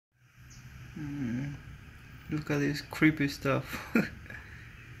Mm, Look at this creepy stuff.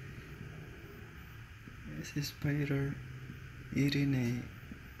 This is spider eating a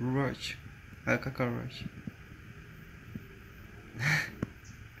roach, a cockroach.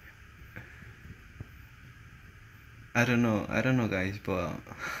 I don't know guys, but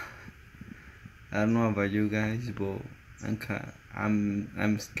I don't know about you guys, but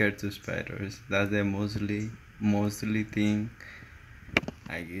I'm scared to spiders. That's the mostly thing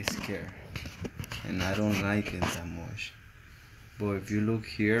I get scared, and I don't like it that much. But if you look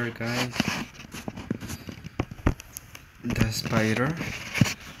here, guys, the spider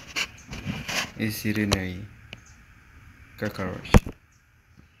is eating a cockroach.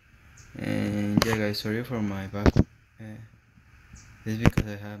 And yeah, guys, sorry for my back. It's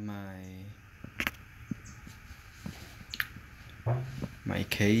because I have my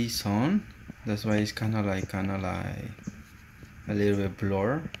case on. That's why it's kind of like a little bit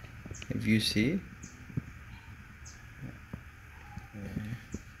blur. If you see.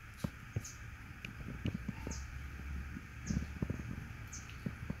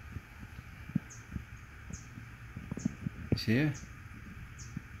 See it?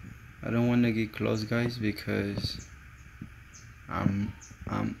 I don't want to get close, guys, because I'm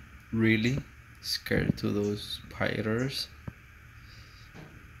really scared to those spiders.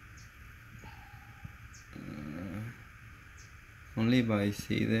 Only if I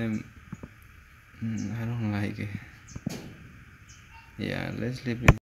see them, I don't like it. Yeah, let's leave it.